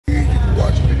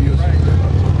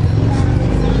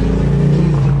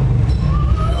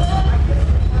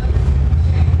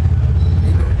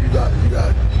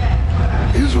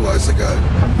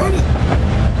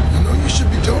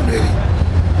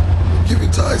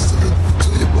Israelites to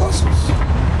the apostles.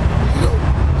 You know?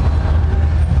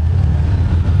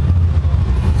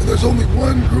 And there's only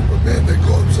one group of men that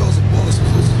call themselves apostles.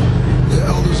 Those are the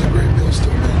elders of Great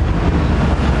Millstone.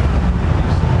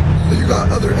 And you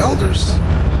got other elders,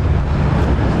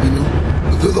 you know,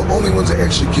 but they're the only ones that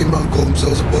actually came out and called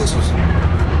themselves apostles.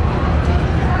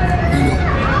 You know?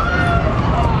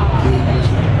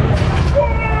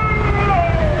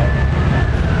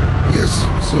 Yes,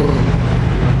 so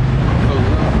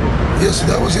yes,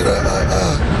 that was it.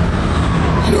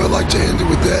 You know, I'd like to end it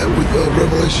with that, with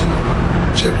Revelation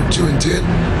chapter 2 and 10.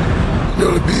 You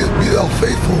know, to be thou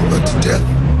faithful unto death.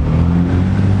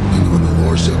 You know, and the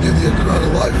Lord shall give thee a crown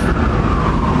of life.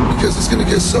 Because it's going to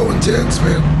get so intense,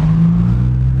 man,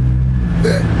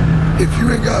 that if you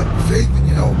ain't got faith in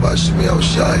Yahweh Bashem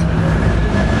Yahushai,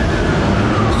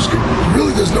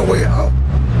 there's no way out.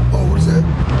 Oh, what is that?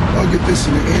 I'll get this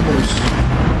in the Amos.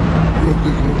 Real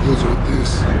quick, I'm gonna close with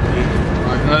this.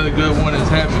 Another good one is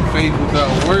having faith without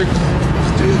works.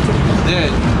 It's dead.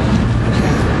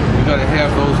 You gotta have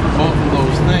both of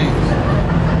those things.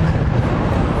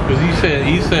 Because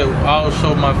he said, I'll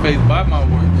show my faith by my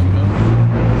works, you know?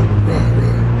 Right.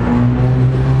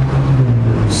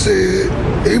 Say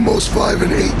Amos 5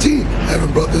 and 18. I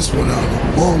haven't brought this one out in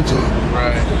a long time.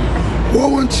 Right.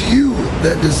 Woe unto you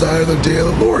that desire the day of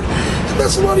the Lord. And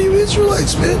that's a lot of you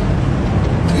Israelites, man.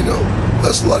 You know,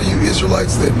 that's a lot of you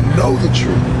Israelites that know the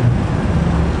truth.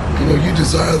 You know, you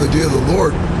desire the day of the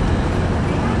Lord.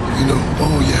 You know,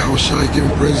 oh yeah, how shall I give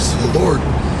praises to the Lord?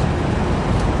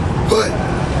 But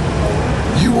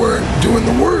you weren't doing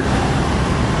the work.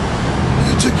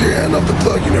 You took your hand off the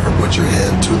plow. You never put your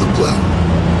hand to the plow.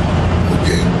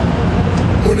 Okay?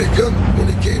 When it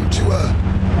came to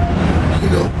you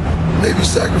know, maybe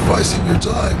sacrificing your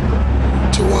time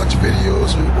to watch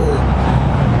videos or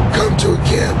come to a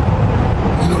camp,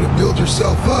 you know, to build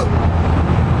yourself up.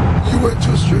 You went to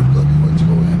a strip club, you went to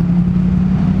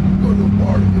go to a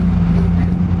bar to get a beer.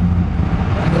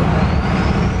 You know?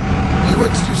 You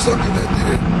went to do something that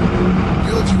didn't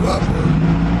build you up or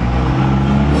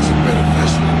wasn't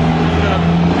beneficial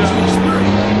to your spirit.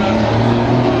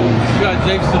 You got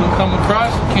Jakes that'll come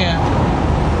across the camp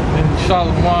in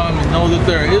Shalom and know that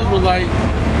they're Israelite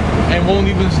and won't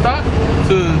even stop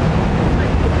to,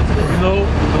 you know,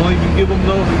 don't even give them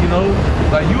no, you know,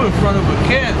 like you in front of a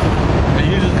camp and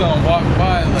you're just gonna walk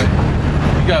by like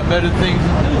you got better things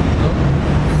to do, you know?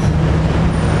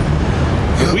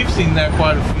 Yep. We've seen that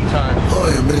quite a few times. Oh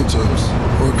yeah, many times.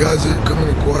 Or guys that come in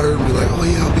the choir and be like, oh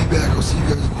yeah, I'll be back, I'll see you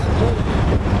guys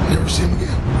again. Never see them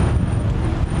again.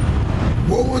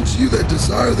 Woe unto you that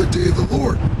desire the day of the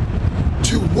Lord.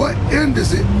 To what end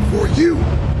is it for you?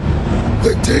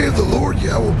 The day of the Lord,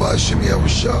 Yahweh Bashem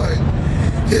Yahushai,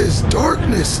 is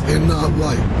darkness and not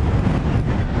light.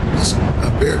 It's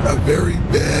a very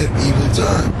bad, evil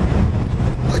time.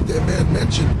 Like that man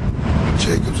mentioned,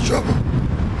 Jacob's trouble.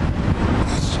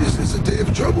 It's a day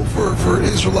of trouble for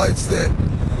Israelites that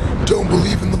don't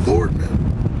believe in the Lord, man.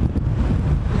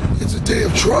 It's a day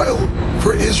of trial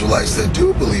for Israelites that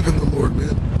do believe in the Lord,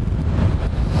 man.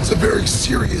 It's a very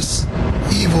serious,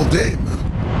 evil day, man.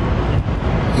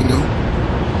 You know?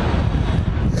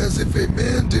 As if a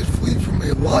man did flee from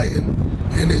a lion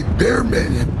and a bear met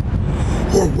him,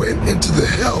 or went into the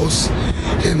house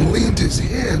and leaned his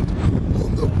hand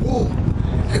on the wall,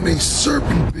 and a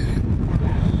serpent bit him.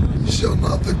 Shall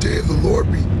not the day of the Lord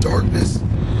be darkness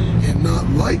and not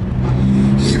light,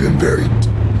 even very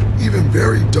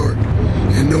dark,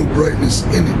 and no brightness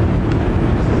in it?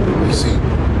 You see?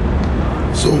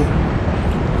 So,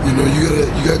 you know,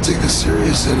 you gotta take this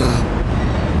serious, and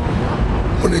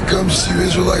when it comes to you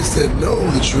Israelites that know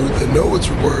the truth, that know what's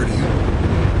required of you,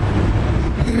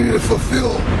 you need to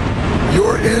fulfill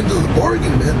your end of the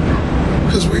bargain, man,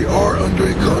 because we are under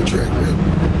a contract, man.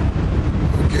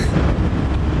 Okay,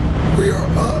 we are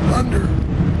under,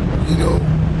 you know,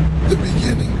 the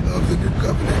beginning of the new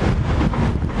covenant,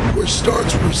 which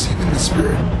starts with receiving the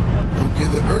Spirit. Okay,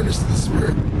 the earnest of the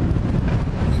Spirit.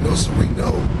 You know, so we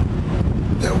know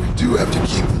that we do have to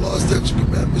keep the law, statutes, and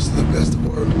commandments to the best of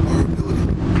our ability.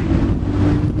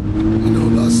 You know,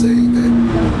 not saying that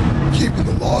keeping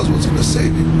the law is what's going to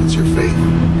save you. It's your faith.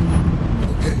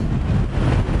 Okay?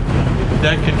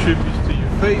 That contributes to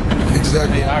your faith.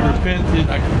 Exactly. Hey, I repented.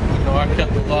 I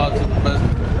kept the law to the best.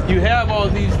 You have all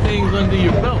these things under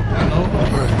your belt. You know,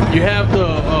 right. You have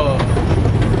the,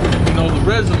 the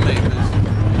resume.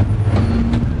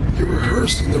 You're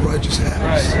rehearsing the righteous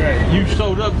acts. Right. You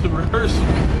showed up to rehearse it.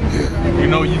 Yeah. You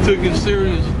know, you took it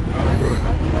serious. Right.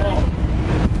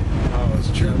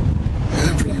 That's true.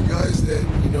 And for you guys that,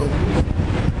 you know,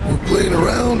 were playing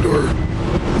around or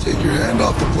Take your hand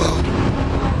off the plow.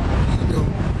 You know,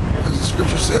 as the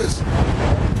scripture says,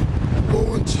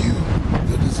 woe unto you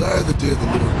that desire the day of the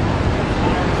Lord.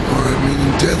 Or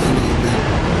meaning death and evil.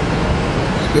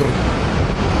 You know.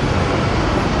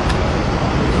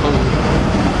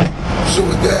 So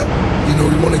with that, you know,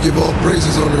 we want to give all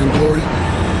praises, honor, and glory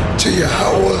to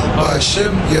Yahweh,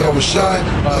 Ba'Hashem, Yahweh Shai,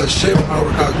 Ba'Hashem, our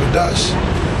Kodash.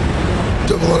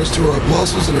 Double honors to our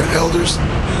apostles and our elders,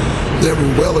 that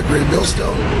were well a great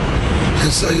millstone,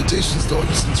 and salutations to all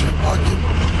you sincere Akim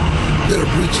that are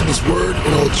preaching this word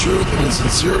in all truth and in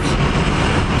sincerity.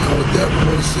 And with that, we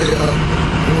want to say,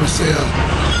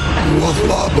 Wath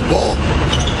La Babal,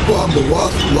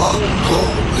 Wath La Kal,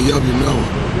 Ayam Yinawa.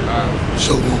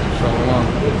 Shalom.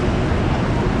 Shalom.